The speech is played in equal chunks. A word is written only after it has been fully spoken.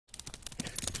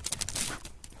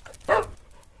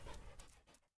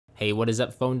Hey, what is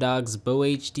up, phone dogs?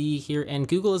 BoHD here, and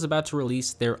Google is about to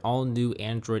release their all-new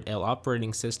Android L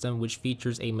operating system, which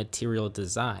features a material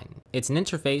design. It's an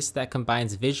interface that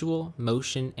combines visual,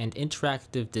 motion, and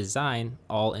interactive design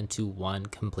all into one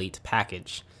complete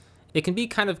package. It can be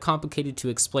kind of complicated to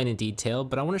explain in detail,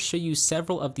 but I want to show you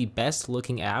several of the best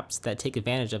looking apps that take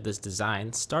advantage of this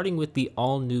design, starting with the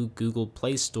all-new Google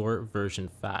Play Store version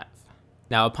 5.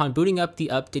 Now, upon booting up the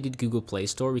updated Google Play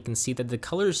Store, we can see that the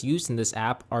colors used in this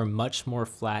app are much more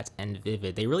flat and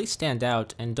vivid. They really stand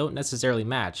out and don't necessarily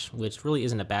match, which really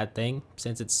isn't a bad thing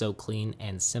since it's so clean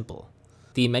and simple.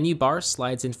 The menu bar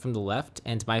slides in from the left,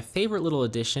 and my favorite little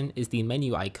addition is the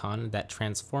menu icon that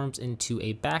transforms into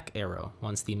a back arrow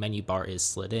once the menu bar is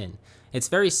slid in. It's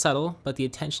very subtle, but the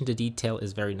attention to detail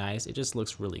is very nice. It just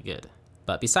looks really good.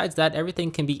 But besides that,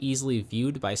 everything can be easily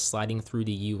viewed by sliding through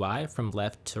the UI from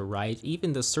left to right.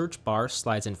 Even the search bar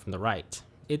slides in from the right.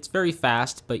 It's very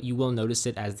fast, but you will notice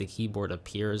it as the keyboard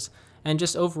appears, and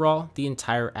just overall, the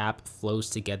entire app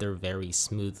flows together very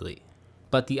smoothly.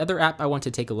 But the other app I want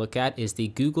to take a look at is the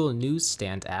Google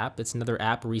Newsstand app. It's another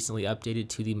app recently updated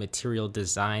to the material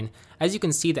design. As you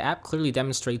can see, the app clearly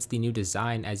demonstrates the new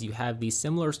design as you have the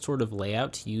similar sort of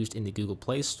layout used in the Google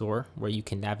Play Store, where you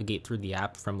can navigate through the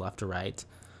app from left to right.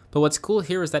 But what's cool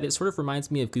here is that it sort of reminds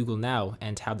me of Google Now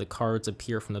and how the cards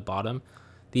appear from the bottom.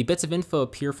 The bits of info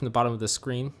appear from the bottom of the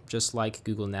screen, just like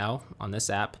Google Now on this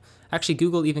app. Actually,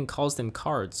 Google even calls them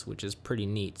cards, which is pretty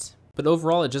neat. But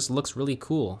overall, it just looks really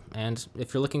cool, and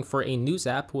if you're looking for a news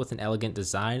app with an elegant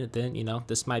design, then,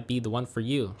 this might be the one for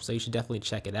you, so you should definitely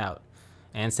check it out.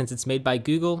 And since it's made by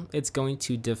Google, it's going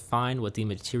to define what the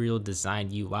material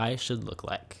design UI should look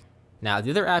like. Now,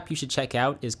 the other app you should check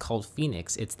out is called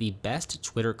Fenix. It's the best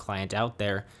Twitter client out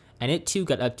there, and it too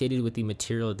got updated with the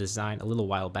material design a little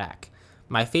while back.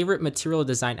 My favorite material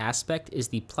design aspect is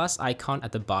the plus icon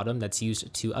at the bottom that's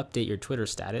used to update your Twitter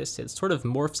status. It sort of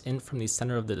morphs in from the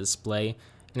center of the display,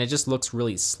 and it just looks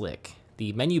really slick.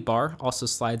 The menu bar also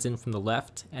slides in from the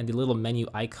left, and the little menu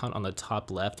icon on the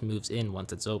top left moves in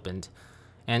once it's opened.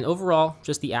 And overall,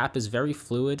 just the app is very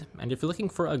fluid, and if you're looking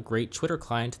for a great Twitter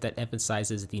client that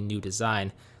emphasizes the new design,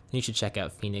 then you should check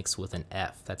out Fenix with an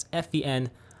F. That's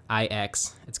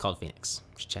F-E-N-I-X. It's called Fenix.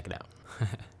 You should check it out.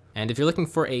 And if you're looking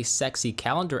for a sexy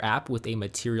calendar app with a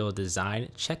material design,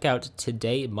 check out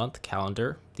Today Month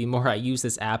Calendar. The more I use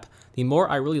this app, the more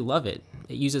I really love it.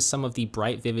 It uses some of the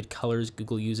bright, vivid colors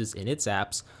Google uses in its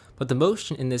apps, but the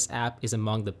motion in this app is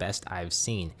among the best I've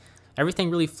seen. Everything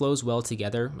really flows well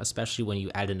together, especially when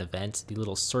you add an event. The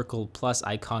little circle plus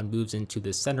icon moves into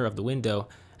the center of the window,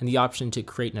 and the option to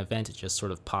create an event just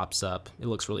sort of pops up. It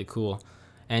looks really cool.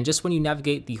 And just when you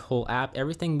navigate the whole app,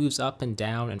 everything moves up and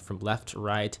down and from left to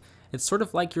right. It's sort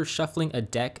of like you're shuffling a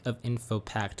deck of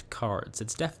info-packed cards.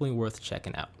 It's definitely worth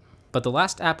checking out. But the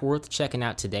last app worth checking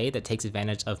out today that takes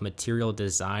advantage of material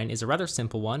design is a rather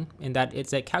simple one, in that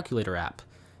it's a calculator app.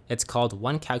 It's called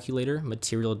One Calculator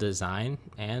Material Design,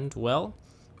 and well,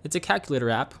 it's a calculator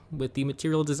app with the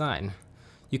material design.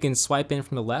 You can swipe in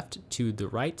from the left to the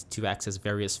right to access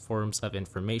various forms of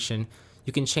information.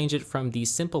 You can change it from the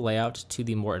simple layout to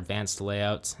the more advanced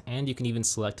layout, and you can even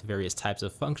select various types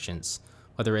of functions,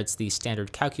 whether it's the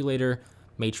standard calculator,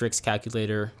 matrix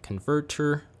calculator,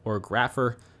 converter, or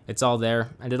grapher. It's all there,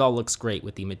 and it all looks great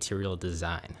with the material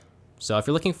design. So if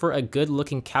you're looking for a good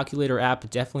looking calculator app,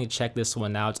 definitely check this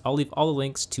one out. I'll leave all the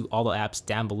links to all the apps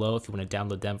down below if you want to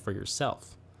download them for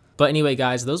yourself. But anyway,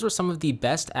 guys, those were some of the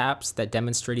best apps that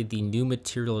demonstrated the new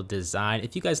material design.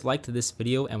 If you guys liked this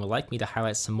video and would like me to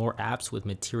highlight some more apps with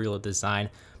material design,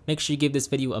 make sure you give this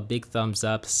video a big thumbs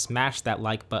up, smash that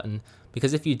like button,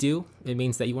 because if you do, it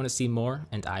means that you want to see more,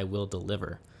 and I will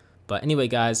deliver. But anyway,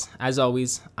 guys, as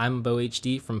always, I'm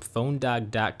BoHD from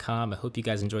PhoneDog.com. I hope you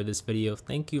guys enjoyed this video.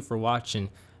 Thank you for watching,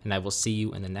 and I will see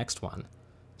you in the next one.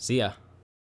 See ya.